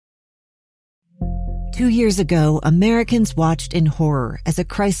2 years ago, Americans watched in horror as a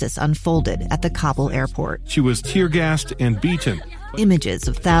crisis unfolded at the Kabul airport. She was tear-gassed and beaten. Images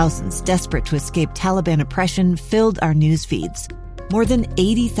of thousands desperate to escape Taliban oppression filled our news feeds. More than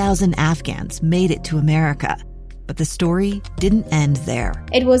 80,000 Afghans made it to America. But the story didn't end there.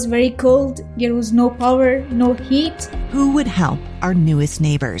 It was very cold. There was no power, no heat. Who would help our newest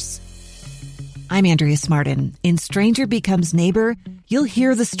neighbors? I'm Andrea Smartin. In Stranger Becomes Neighbor, you'll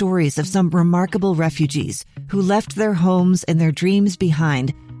hear the stories of some remarkable refugees who left their homes and their dreams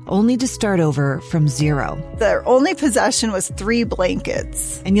behind, only to start over from zero. Their only possession was 3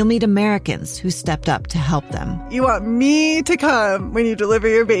 blankets. And you'll meet Americans who stepped up to help them. You want me to come when you deliver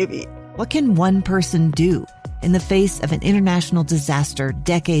your baby. What can one person do in the face of an international disaster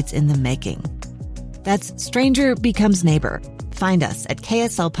decades in the making? That's Stranger Becomes Neighbor. Find us at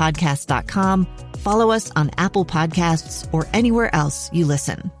kslpodcast.com. Follow us on Apple Podcasts or anywhere else you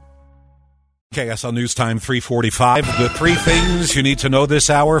listen. KSL News Time 3:45. The 3 things you need to know this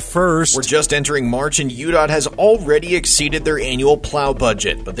hour. First, we're just entering March and UDOT has already exceeded their annual plow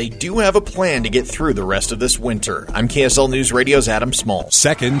budget, but they do have a plan to get through the rest of this winter. I'm KSL News Radio's Adam Small.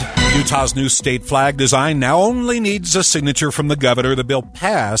 Second, Utah's new state flag design now only needs a signature from the governor. The bill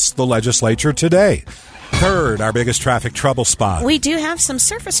passed the legislature today. Third, our biggest traffic trouble spot. We do have some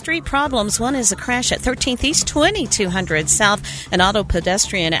surface street problems. One is a crash at 13th East, 2200 South, an auto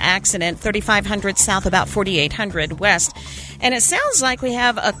pedestrian accident, 3500 South, about 4800 West. And it sounds like we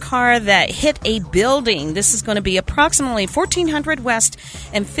have a car that hit a building. This is going to be approximately 1400 West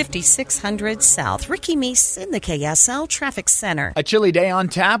and 5600 South. Ricky Meese in the KSL Traffic Center. A chilly day on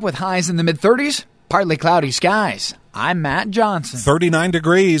tap with highs in the mid-30s, partly cloudy skies. I'm Matt Johnson. 39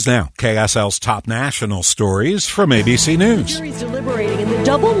 degrees now. KSL's top national stories from ABC News. The jury's deliberating in the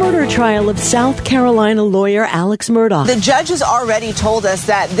double murder trial of South Carolina lawyer Alex Murdaugh. The judge has already told us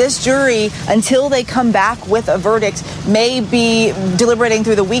that this jury, until they come back with a verdict, may be deliberating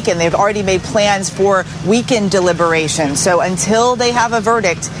through the weekend. They've already made plans for weekend deliberation. So until they have a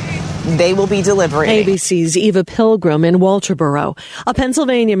verdict, they will be deliberating. ABC's Eva Pilgrim in Walterboro. A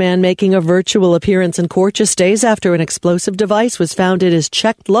Pennsylvania man making a virtual appearance in court just days after an explosive device was found in his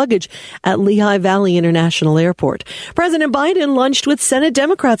checked luggage at Lehigh Valley International Airport. President Biden lunched with Senate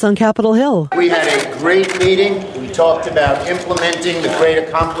Democrats on Capitol Hill. We had a great meeting. We talked about implementing the great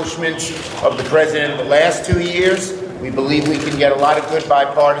accomplishments of the president the last 2 years. We believe we can get a lot of good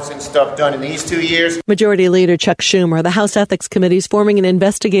bipartisan stuff done in these 2 years. Majority Leader Chuck Schumer, the House Ethics Committee, is forming an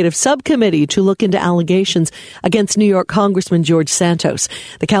investigative subcommittee to look into allegations against New York Congressman George Santos.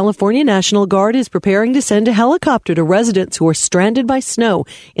 The California National Guard is preparing to send a helicopter to residents who are stranded by snow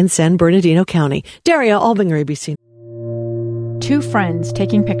in San Bernardino County. Daria Albinger, ABC. 2 friends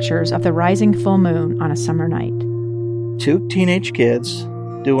taking pictures of the rising full moon on a summer night. 2 teenage kids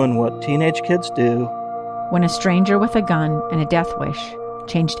doing what teenage kids do. When a stranger with a gun and a death wish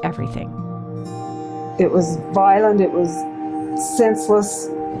changed everything. It was violent, it was senseless,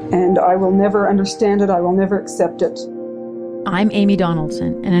 and I will never understand it, I will never accept it. I'm Amy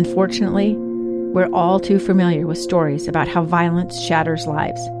Donaldson, and unfortunately, we're all too familiar with stories about how violence shatters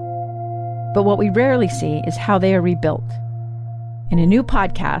lives. But what we rarely see is how they are rebuilt. In a new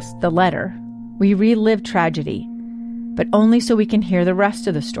podcast, The Letter, we relive tragedy, but only so we can hear the rest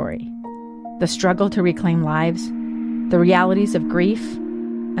of the story. The struggle to reclaim lives, the realities of grief,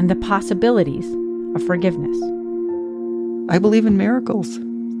 and the possibilities of forgiveness. I believe in miracles.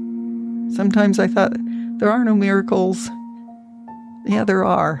 Sometimes I thought, there are no miracles. Yeah, there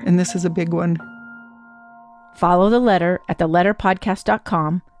are, and this is a big one. Follow The Letter at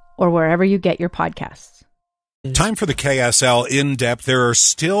theletterpodcast.com or wherever you get your podcasts. Time for the KSL In-Depth. There are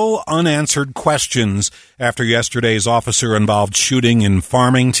still unanswered questions after yesterday's officer-involved shooting in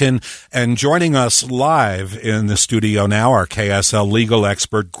Farmington. And joining us live in the studio now, our KSL legal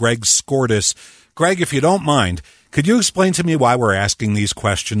expert, Greg Skordas. Greg, if you don't mind, could you explain to me why we're asking these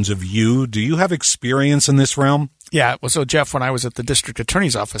questions of you? Do you have experience in this realm? Yeah. Well, so, Jeff, when I was at the district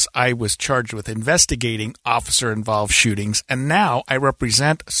attorney's office, I was charged with investigating officer-involved shootings. And now I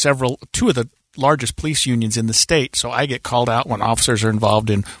represent 2 of the largest police unions in the state, so I get called out when officers are involved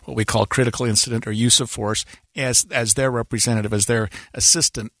in what we call critical incident or use of force as their representative, as their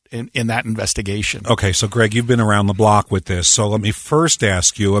assistant in that investigation. Okay, so Greg, you've been around the block with this, so let me first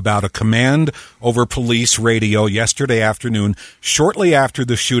ask you about a command over police radio yesterday afternoon. Shortly after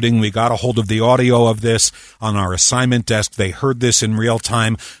the shooting, we got a hold of the audio of this on our assignment desk. They heard this in real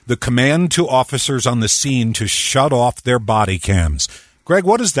time. The command to officers on the scene to shut off their body cams. Greg,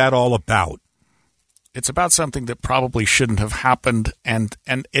 what is that all about? It's about something that probably shouldn't have happened, and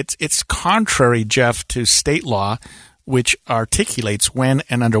it's contrary, Jeff, to state law, which articulates when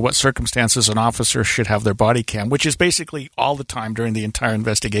and under what circumstances an officer should have their body cam, which is basically all the time during the entire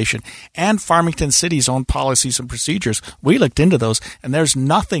investigation, and Farmington City's own policies and procedures. We looked into those, and there's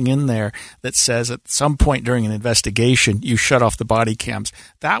nothing in there that says at some point during an investigation you shut off the body cams.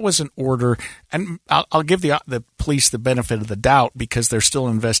 That was an order, and I'll give the police the benefit of the doubt because they're still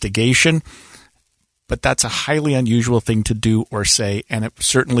in investigation. But that's a highly unusual thing to do or say, and it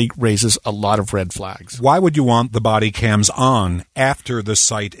certainly raises a lot of red flags. Why would you want the body cams on after the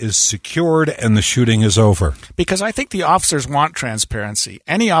site is secured and the shooting is over? Because I think the officers want transparency.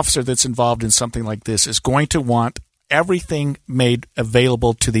 Any officer that's involved in something like this is going to want everything made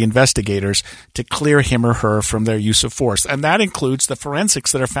available to the investigators to clear him or her from their use of force. And that includes the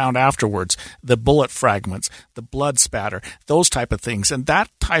forensics that are found afterwards, the bullet fragments, the blood spatter, those type of things. And that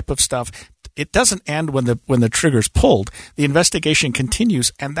type of stuff, it doesn't end when the trigger's pulled. The investigation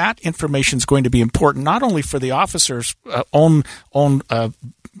continues, and that information is going to be important not only for the officer's own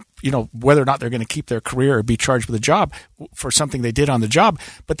whether or not they're going to keep their career or be charged with a job for something they did on the job,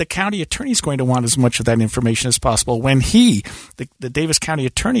 but the county attorney is going to want as much of that information as possible when the Davis County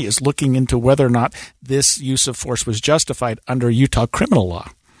attorney, is looking into whether or not this use of force was justified under Utah criminal law.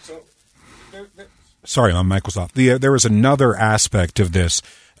 Sorry, my mic was off. There was another aspect of this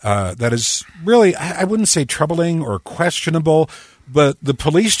that is really, I wouldn't say troubling or questionable, but the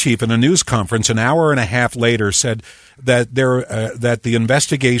police chief in a news conference an hour and a half later said that that the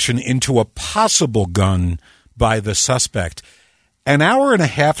investigation into a possible gun by the suspect. An hour and a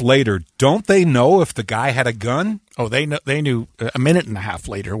half later, don't they know if the guy had a gun? Oh, they knew a minute and a half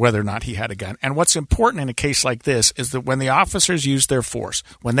later whether or not he had a gun. And what's important in a case like this is that when the officers used their force,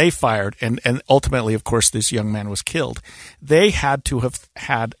 when they fired, and ultimately, of course, this young man was killed, they had to have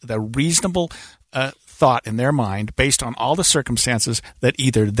had the reasonable thought in their mind, based on all the circumstances, that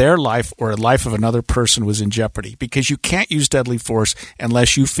either their life or the life of another person was in jeopardy. Because you can't use deadly force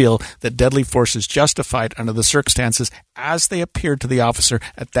unless you feel that deadly force is justified under the circumstances as they appeared to the officer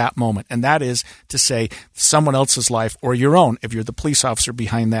at that moment. And that is to say someone else's life or your own, if you're the police officer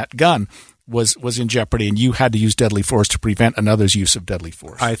behind that gun, was in jeopardy, and you had to use deadly force to prevent another's use of deadly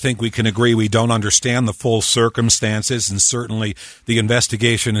force. I think we can agree we don't understand the full circumstances, and certainly the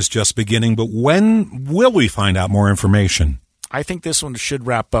investigation is just beginning. But when will we find out more information? I think this one should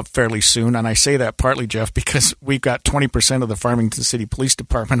wrap up fairly soon, and I say that partly, Jeff, because we've got 20% of the Farmington City Police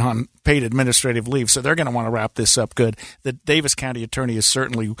Department on paid administrative leave, so they're going to want to wrap this up good. The Davis County Attorney is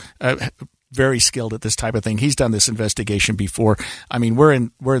certainly very skilled at this type of thing. He's done this investigation before. I mean, we're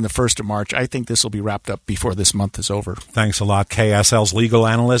in the 1st of March. I think this will be wrapped up before this month is over. Thanks a lot, KSL's legal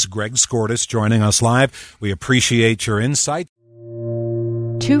analyst Greg Skordas, joining us live. We appreciate your insight.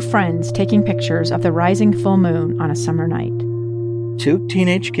 Two friends taking pictures of the rising full moon on a summer night. Two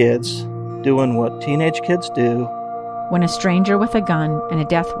teenage kids doing what teenage kids do. When a stranger with a gun and a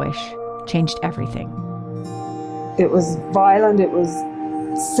death wish changed everything. It was violent, it was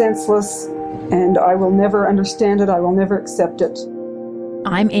senseless, and I will never understand it. I will never accept it.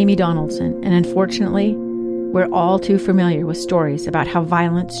 I'm Amy Donaldson, and unfortunately, we're all too familiar with stories about how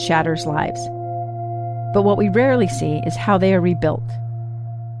violence shatters lives. But what we rarely see is how they are rebuilt.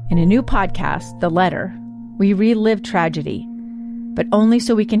 In a new podcast, The Letter, we relive tragedy, but only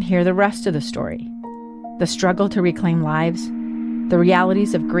so we can hear the rest of the story. The struggle to reclaim lives, the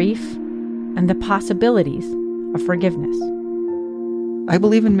realities of grief, and the possibilities of forgiveness. I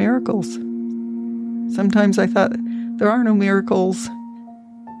believe in miracles. Sometimes I thought, there are no miracles.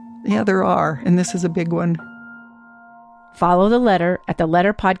 Yeah, there are, and this is a big one. Follow The Letter at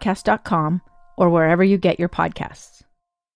theletterpodcast.com or wherever you get your podcasts.